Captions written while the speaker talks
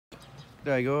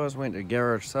G'day guys, went to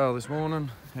garage sale this morning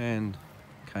and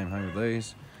came home with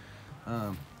these.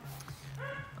 They're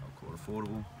quite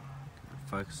affordable.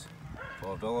 Focus,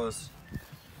 $5.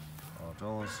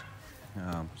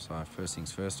 So first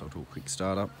things first, I'll do a quick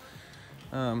startup.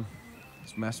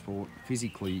 This Masport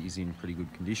physically is in pretty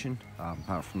good condition,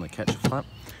 apart from the catcher flap,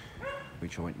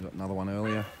 which I went and got another one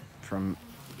earlier from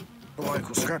the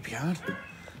local scrapyard,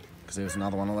 because there was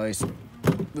another one of these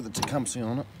with a Tecumseh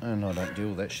on it, and I don't deal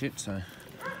with that shit, so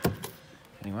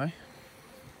anyway,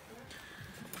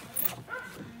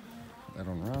 put that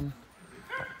on run.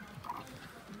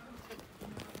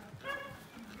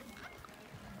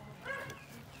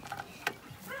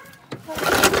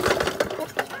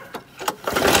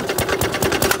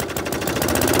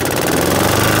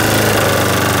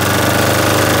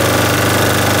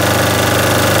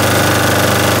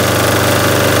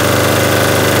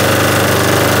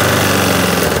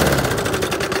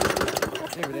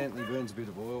 Evidently burns a bit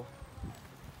of oil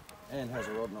and has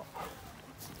a rod knot.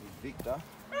 Victa.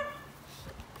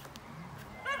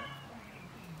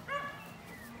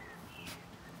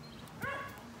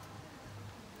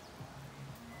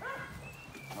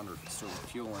 I wonder if it's still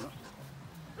fuel in it.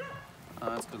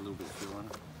 It's got a little bit of fuel in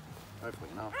it. Hopefully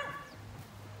enough.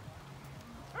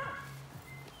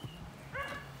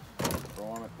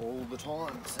 Prime it all the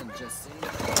time and just see.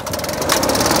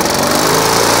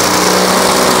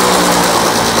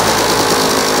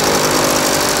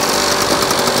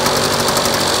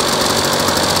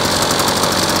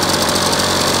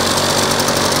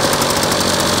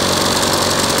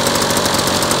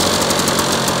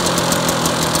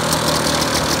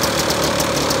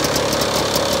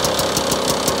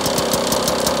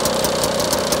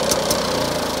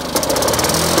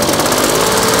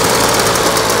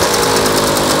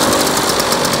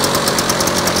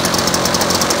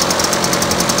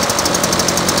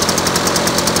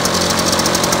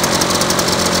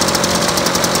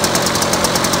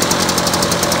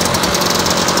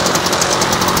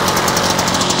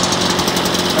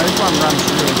 This one runs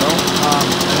really well.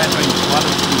 It has been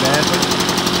flooded pretty badly.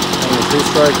 On the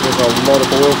two-stroke, there's a lot of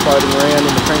oil floating around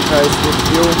in the crankcase with the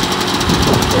fuel.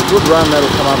 So a good run, that'll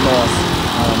come up nice.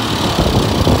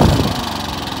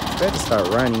 It's about to start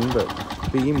raining, but to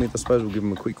begin with, I suppose we'll give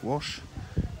them a quick wash,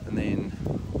 and then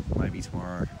maybe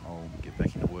tomorrow I'll get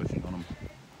back into working on them.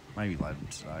 Maybe later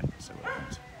today, see what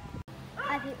happens.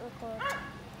 I hit record.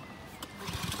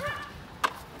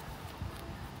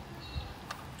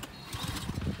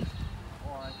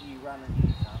 You running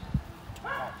here, son?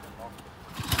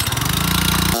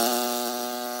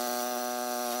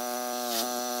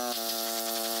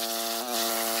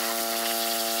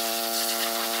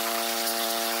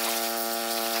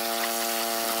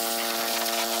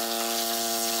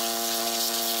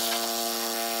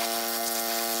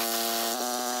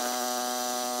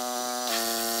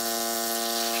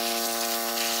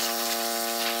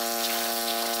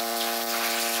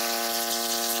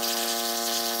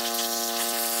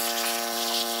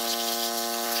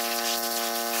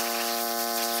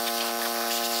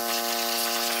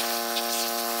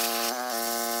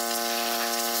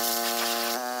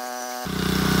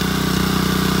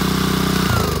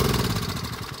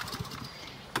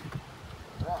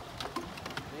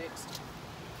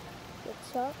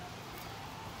 Up.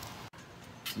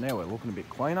 Now we're looking a bit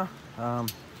cleaner. All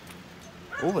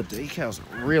the decals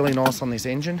are really nice on this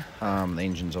engine. The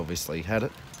engine's obviously had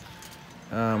it.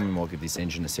 We might give this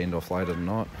engine a send off later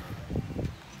tonight.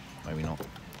 Maybe not.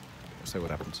 We'll see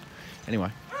what happens.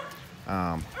 Anyway,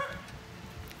 I'll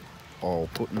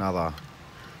put another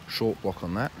short block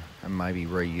on that and maybe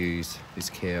reuse this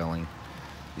cowling,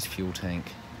 this fuel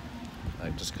tank,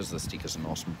 just because the stickers are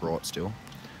nice and bright still.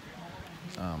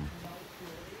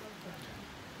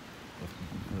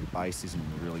 The base isn't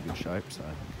in really good shape, so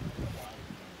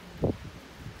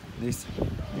this,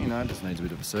 just needs a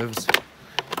bit of a service.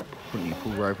 Putting your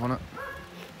pull rope on it.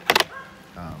 Bit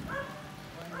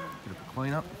of a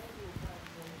clean up.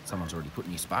 Someone's already put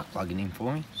new spark plug in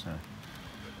for me, so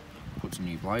put some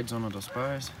new blades on it, I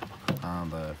suppose.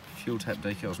 The fuel tap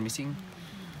decal's missing.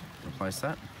 Replace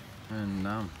that, and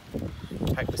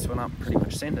pack this one up pretty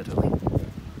much centeredly.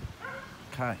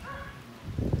 Okay.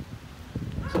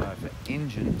 So for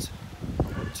engines,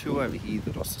 I've got two over here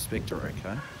that I suspect are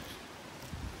okay.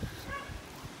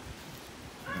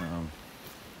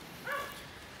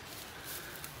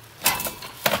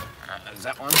 There's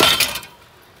that one.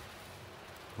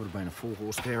 Would have been a 4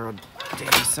 horsepower, I'd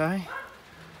dare say.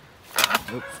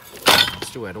 Oops,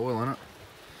 still had oil in it.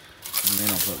 And then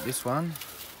I've got this one.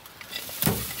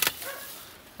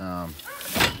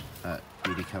 That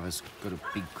beauty cover's got a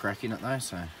big crack in it though,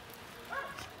 so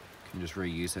and just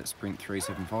reuse that Sprint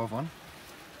 375 one.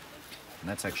 And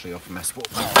that's actually off Masport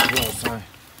as well, so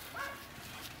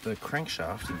the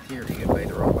crankshaft, in theory, could be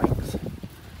the right length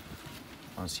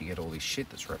once you get all this shit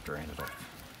that's wrapped around it off.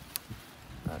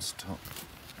 That's top.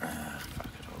 Fuck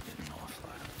it, I'll get a knife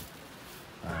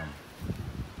later.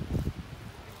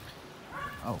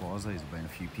 Otherwise, these have been a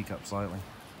few pickups lately.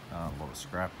 A lot of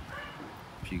scrap.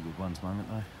 A few good ones moment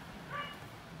though.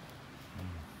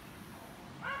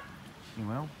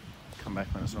 Anyway, I'll come back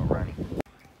when it's not raining.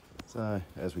 So,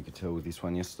 as we could tell with this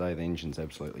one yesterday, the engine's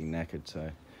absolutely knackered, so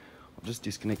I'll just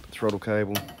disconnect the throttle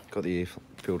cable, got the air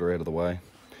filter out of the way,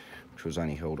 which was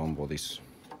only held on by this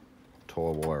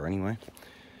tyre wire anyway.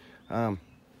 And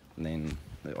then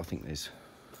I think there's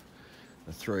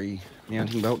the 3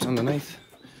 mounting bolts underneath,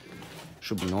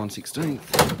 should be 9/16,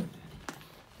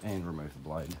 and remove the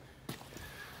blade.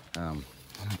 Once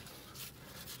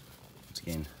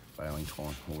again, baling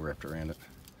twine all wrapped around it.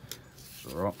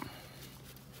 It's alright.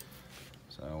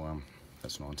 So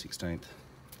that's 9/16,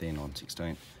 there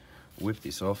 9/16. Whip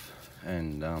this off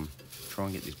and try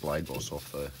and get this blade boss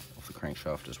off the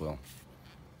crankshaft as well.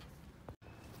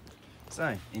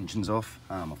 So engine's off.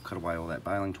 I've cut away all that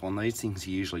baling twine. These things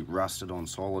are usually rusted on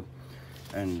solid,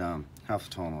 and half the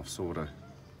time I've sort of,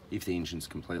 if the engine's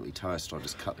completely toast, I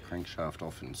just cut the crankshaft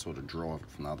off and sort of drive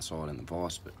it from the other side in the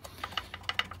vise. But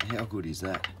how good is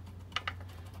that?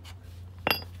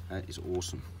 That is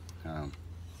awesome.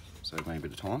 Saved me a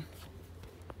bit of time.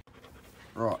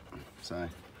 Right, so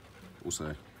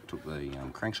also took the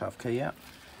crankshaft key out.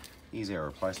 Here's our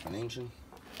replacement engine.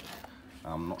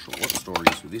 I'm not sure what the story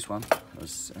is with this one. It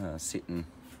was sitting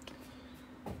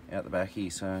out the back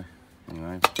here, so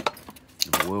anyway,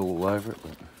 bit of oil all over it,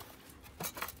 but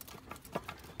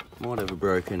might have a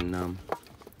broken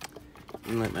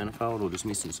inlet manifold or just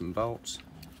missing some bolts,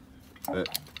 but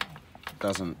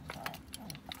doesn't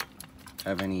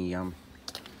have any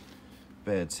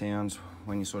bad sounds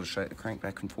when you sort of shake the crank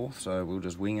back and forth, so we'll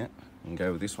just wing it and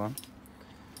go with this one.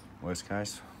 Worst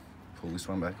case, pull this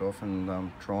one back off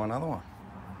and try another one.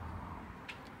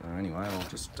 So anyway, I'll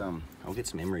just I'll get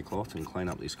some emery cloth and clean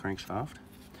up this crankshaft,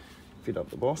 fit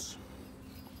up the boss,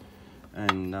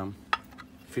 and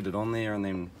fit it on there, and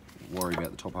then worry about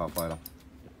the top half later.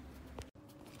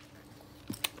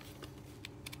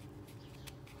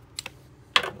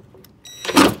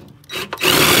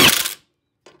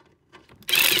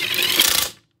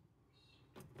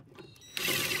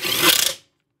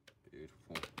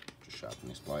 Sharpen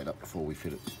this blade up before we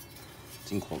fit it.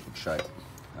 It's in quite good shape.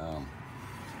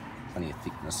 Plenty of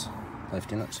thickness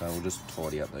left in it, so we'll just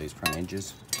tidy up these front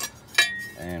edges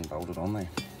and bolt it on there.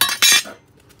 Got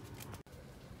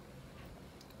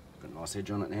a nice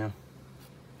edge on it now.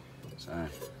 So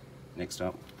next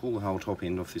up, pull the whole top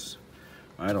end off this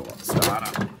motor like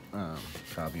starter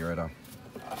carburetor.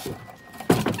 Got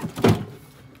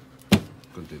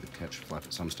to do the catch flap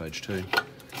at some stage too.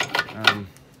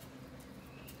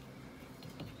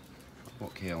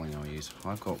 What cowling I use?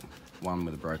 I've got one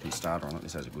with a broken starter on it.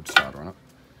 This has a good starter on it,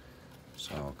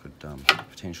 so I could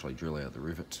potentially drill out the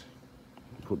rivets,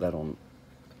 put that on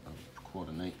quite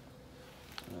a neat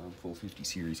 450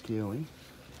 series cowling,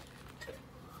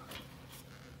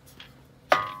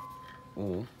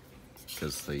 or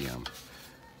because the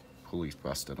pulley's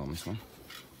busted on this one,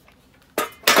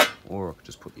 or I could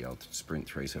just put the old Sprint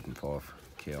 375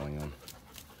 cowling on.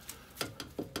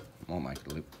 Might make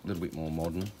it a little bit more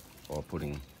modern by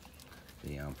putting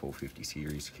the 450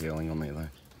 series cowling on there though.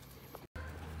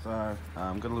 So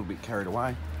got a little bit carried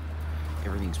away.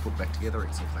 Everything's put back together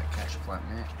except that catch flap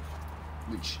now,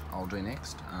 which I'll do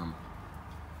next.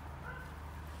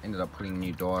 Ended up putting a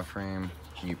new diaphragm,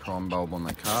 new prime bulb on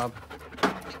the carb.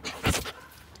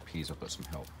 Appears I've got some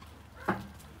help.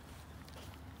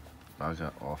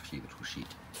 Bugger off, you little shit.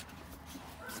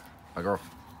 Bugger off.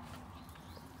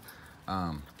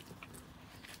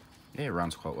 Yeah, it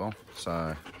runs quite well,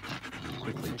 so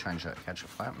quickly change that catcher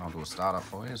flap and I'll do a start-up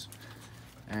for you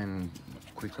and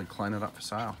quickly clean it up for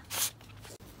sale.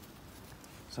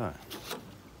 So,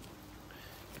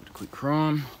 give it a quick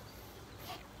prime,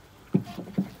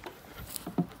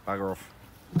 bugger off.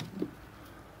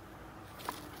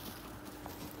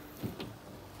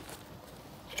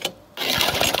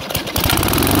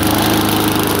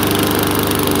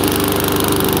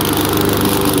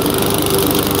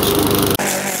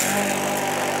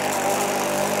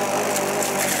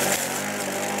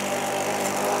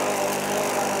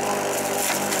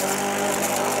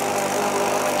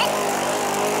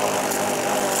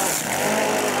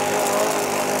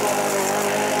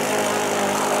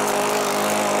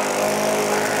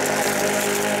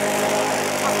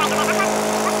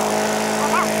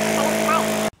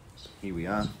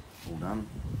 all done.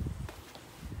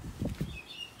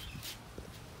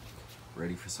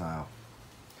 Ready for sale.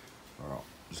 Alright,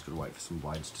 just gotta wait for some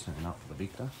blades to turn up for the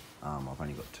Victa. I've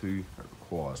only got 2, it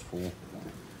requires 4.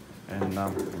 And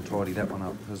I'll tidy that one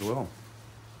up as well.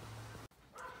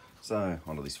 So,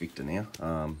 onto this Victa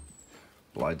now.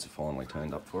 Blades have finally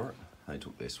turned up for it. They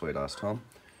took their sweet ass time.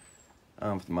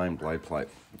 For the main blade plate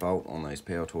bolt on these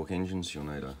Power Torque engines, you'll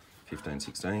need a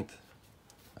 15/16.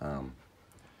 And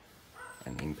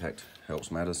impact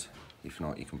helps matters. If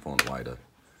not, you can find a way to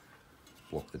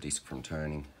block the disc from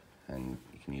turning, and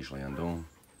you can usually undo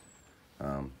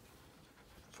them.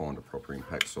 Find a proper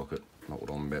impact socket, not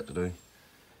what I'm about to do.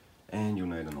 And you'll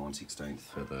need a 9/16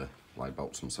 for the blade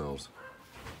bolts themselves.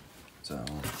 So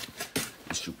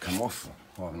this should come off.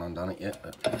 I haven't undone it yet,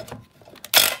 but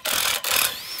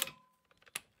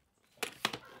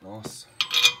nice.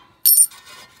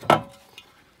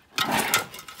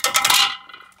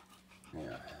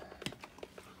 Now,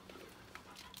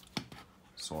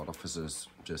 side officers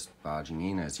just barging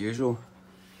in as usual.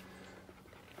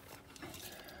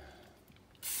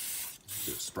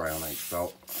 Bit of spray on each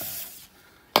bolt.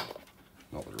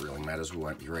 Not that it really matters, we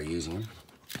won't be reusing them.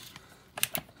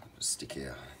 Just stick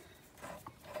our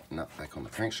nut back on the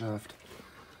crankshaft.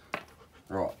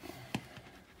 Right.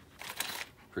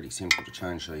 Pretty simple to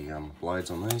change the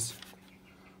blades on these.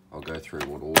 I'll go through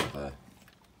what all the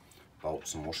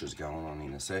bolts and washers going on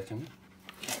in a second.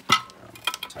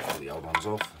 Take all the old ones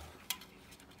off.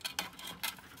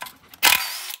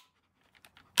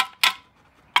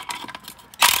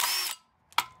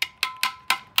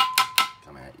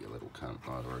 Come out, you little cunt.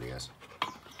 Oh, it already has.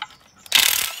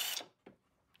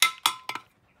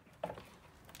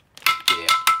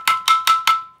 Yeah.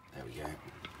 There we go.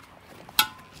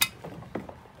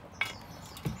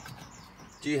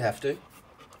 Do you have to?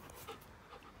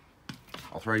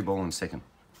 I'll throw you ball in a second.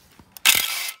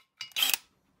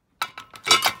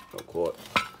 Not quite.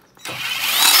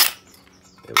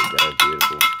 There we go,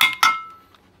 beautiful.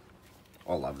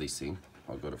 I love this thing.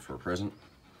 I got it for a present,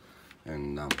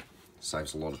 and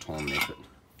saves a lot of time and effort.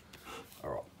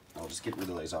 Alright, I'll just get rid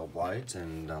of these old blades,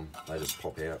 and they just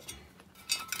pop out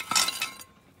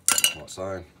like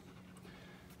so,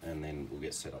 and then we'll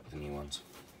get set up with the new ones.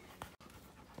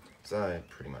 So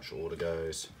pretty much order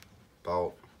goes: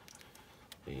 bolt,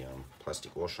 the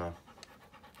plastic washer,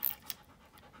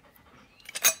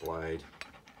 blade.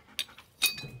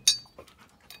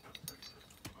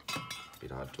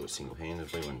 Bit hard to do it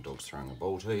single-handedly when dog's throwing a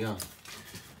ball to you.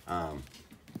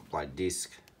 Blade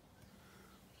disc,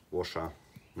 washer,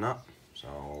 nut. So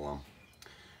I'll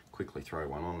quickly throw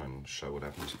one on and show what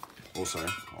happens. Also,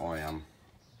 I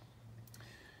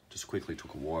just quickly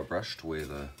took a wire brush to where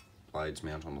the blades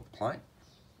mount onto the plate.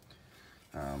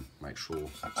 Make sure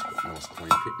it's got nice clean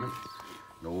fitment.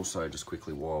 And also just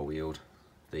quickly wire wheeled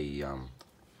the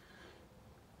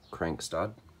crank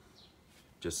stud,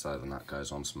 just so the nut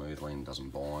goes on smoothly and doesn't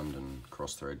bind and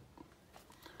cross thread.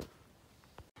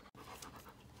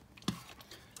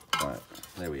 Right,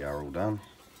 there we are, all done.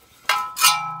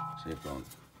 So you've got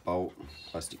bolt,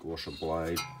 plastic washer,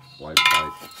 blade plate,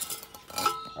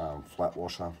 flat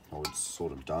washer. Oh, it's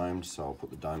sort of domed, so I'll put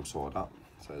the dome side up.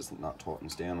 So as the nut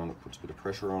tightens down on it, puts a bit of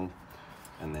pressure on,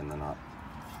 and then the nut,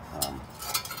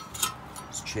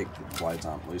 just check that the blades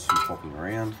aren't loose and flopping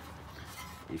around.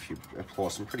 If you apply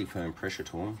some pretty firm pressure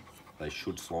to them, they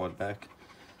should slide back.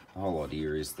 The whole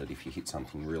idea is that if you hit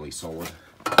something really solid,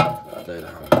 that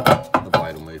the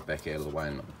blade will move back out of the way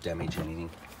and not damage anything.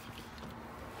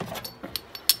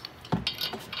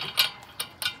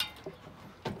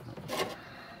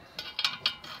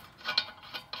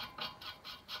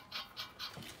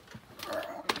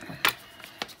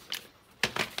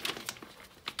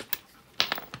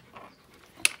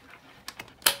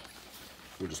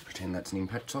 We'll just pretend that's an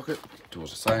impact socket. Do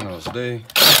as I say, not as I do.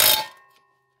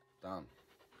 Done.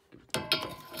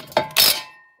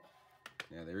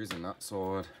 Now there is a nut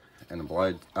side and a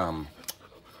blade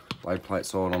plate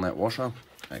side on that washer.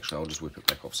 Actually, I'll just whip it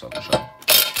back off so I can show.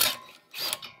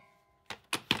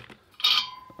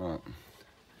 Alright.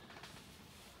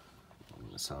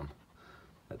 In the sun.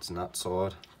 That's nut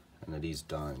side, and it is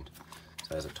domed.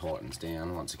 So as it tightens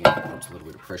down, once again, it puts a little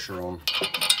bit of pressure on.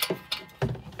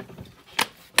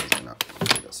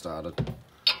 Get started.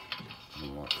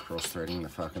 And like cross threading the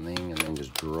fucking thing and then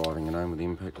just driving it home with the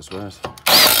impact, I suppose.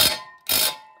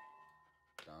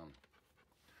 Done.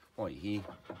 While you're here,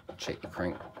 check the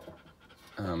crank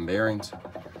bearings.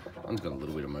 One's got a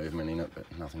little bit of movement in it, but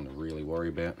nothing to really worry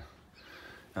about.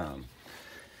 You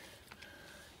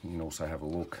can also have a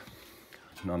look.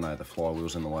 I know the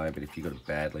flywheel's in the way, but if you've got a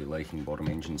badly leaking bottom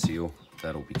engine seal,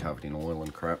 that'll be covered in oil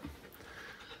and crap.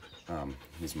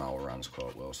 His mower runs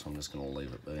quite well, so I'm just going to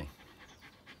leave it be.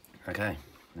 Okay,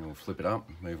 now we'll flip it up,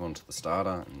 move on to the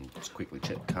starter and just quickly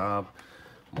check the carb.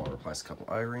 Might replace a couple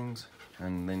of O-rings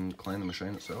and then clean the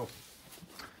machine itself.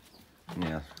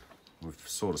 Now, we've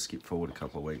sort of skipped forward a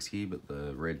couple of weeks here, but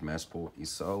the red Masport is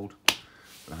sold.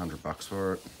 Got $100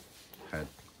 for it. Had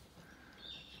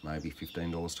maybe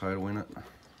 $15 total in it.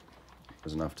 It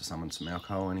was enough to summon some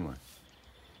alcohol anyway.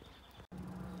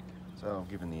 So I've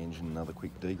given the engine another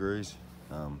quick degrease.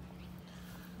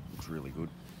 Looks really good.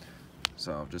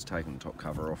 So I've just taken the top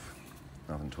cover off.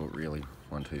 Nothing to it really.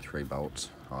 1, 2, 3 bolts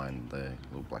behind the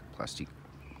little black plastic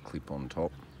clip on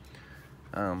top.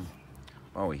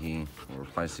 While we're here, we'll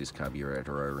replace this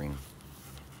carburetor O-ring.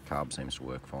 Carb seems to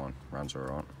work fine, runs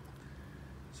alright.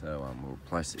 So we'll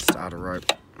replace this starter rope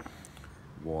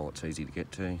while it's easy to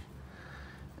get to.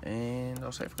 And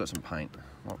I'll see if I've got some paint.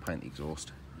 Might paint the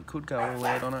exhaust. You could go all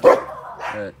out on it,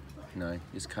 but you know,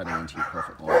 just cutting into your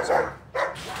profit line. So,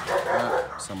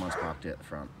 someone's parked out the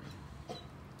front.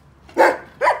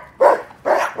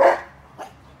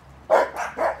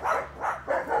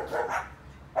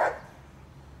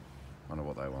 Wonder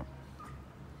what they want.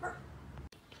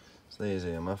 So there's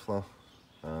our muffler.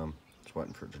 Just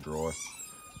waiting for it to dry,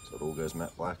 so it all goes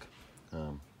matte black.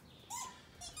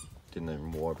 Didn't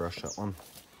even wire brush that one.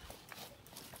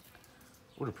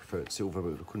 Would have preferred silver,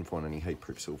 but I couldn't find any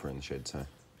heat-proof silver in the shed, so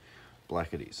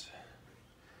black it is.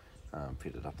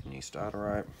 Fitted up the new starter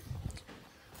rope.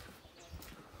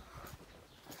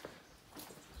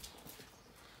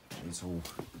 It's all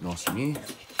nice and new.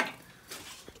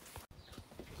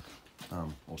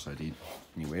 Also did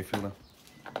new air filter.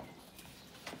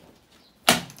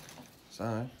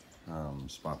 So,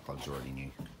 spark plug's already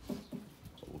new.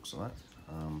 So it looks like.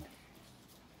 We'll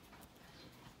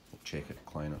check it,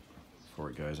 clean it before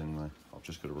it goes anyway. I've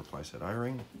just got to replace that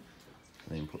O-ring,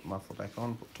 and then put the muffler back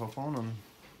on, put the top on, and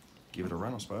give it a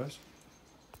run, I suppose.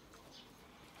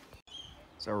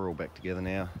 So we're all back together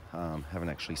now. Haven't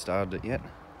actually started it yet.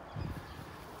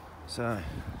 So,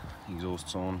 the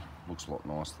exhaust's on. Looks a lot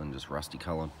nicer than just rusty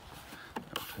coloured.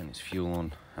 I'll turn this fuel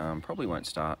on. Probably won't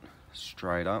start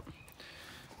straight up.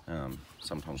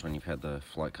 Sometimes when you've had the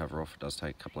float cover off, it does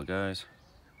take a couple of goes.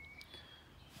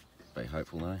 Be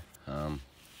hopeful though.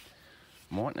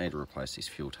 Might need to replace this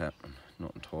fuel tap. I'm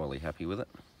not entirely happy with it.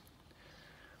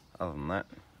 Other than that,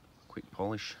 quick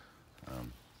polish.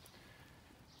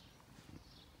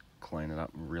 Clean it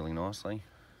up really nicely.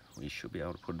 We should be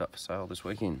able to put it up for sale this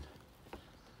weekend.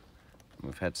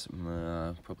 We've had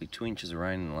some probably 2 inches of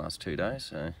rain in the last 2 days,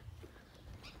 so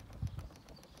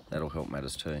that'll help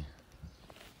matters too.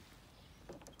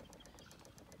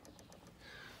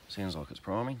 Sounds like it's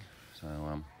priming, so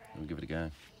we'll give it a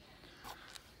go.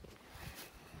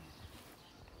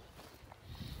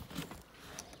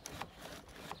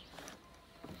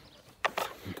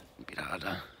 A bit hard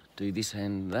to do this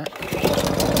and that.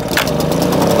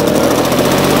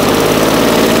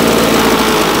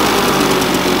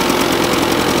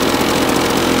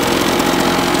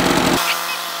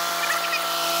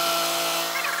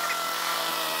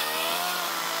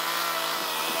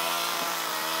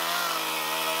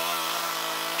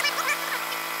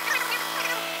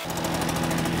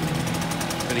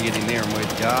 Better get in there and weed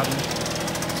the garden.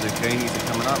 Zucchinis are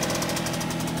coming up.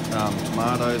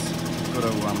 Tomatoes, got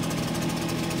to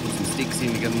put some sticks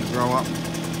in to get them to grow up.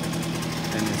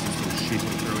 And there's this little shit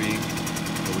through here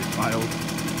that we failed.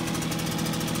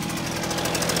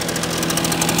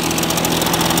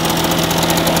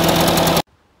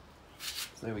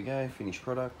 So there we go, finished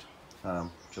product.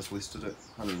 Just listed it,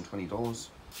 $120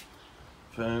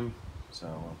 firm. So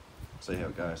see how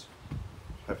it goes.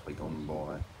 Hopefully gone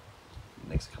by the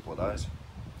next couple of days.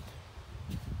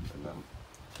 And I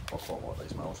quite like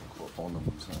these mowers, I'm quite fond of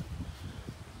them, so I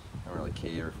don't really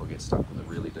care if I get stuck with a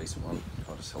really decent one. If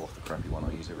I just sell off the crappy one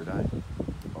I use every day.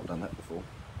 I've done that before.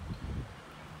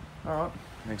 Alright,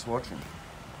 thanks for watching.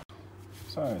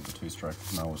 So the 2-stroke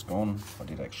mower's gone. I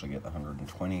did actually get the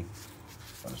 120.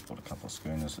 I just bought a couple of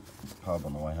schooners at the pub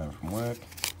on the way home from work.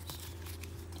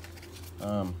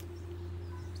 So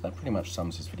that pretty much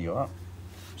sums this video up.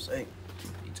 See,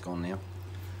 it's gone now.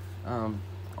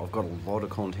 I've got a lot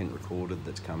of content recorded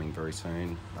that's coming very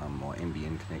soon. My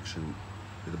NBN connection,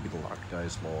 with a bit of luck,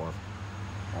 goes live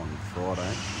on Friday.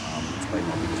 It's been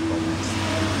my biggest problem.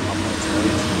 Upload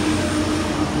speeds.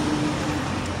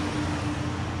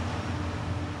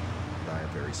 They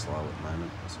are very slow at the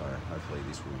moment, so hopefully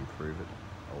this will improve it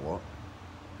a lot.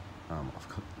 I've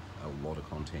got a lot of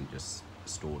content just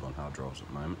stored on hard drives at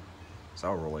the moment, so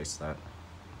I'll release that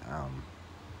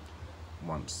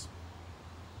once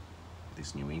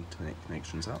this new internet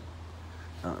connection's up.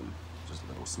 just a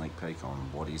little sneak peek on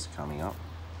what is coming up.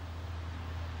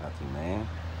 That thing there.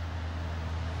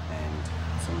 And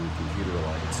some computer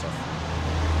related stuff.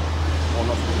 Well,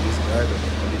 not from years ago, but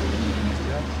I did a few years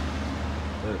ago.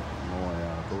 But my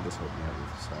daughter's helped me out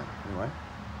with. So anyway,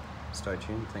 stay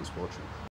tuned. Thanks for watching.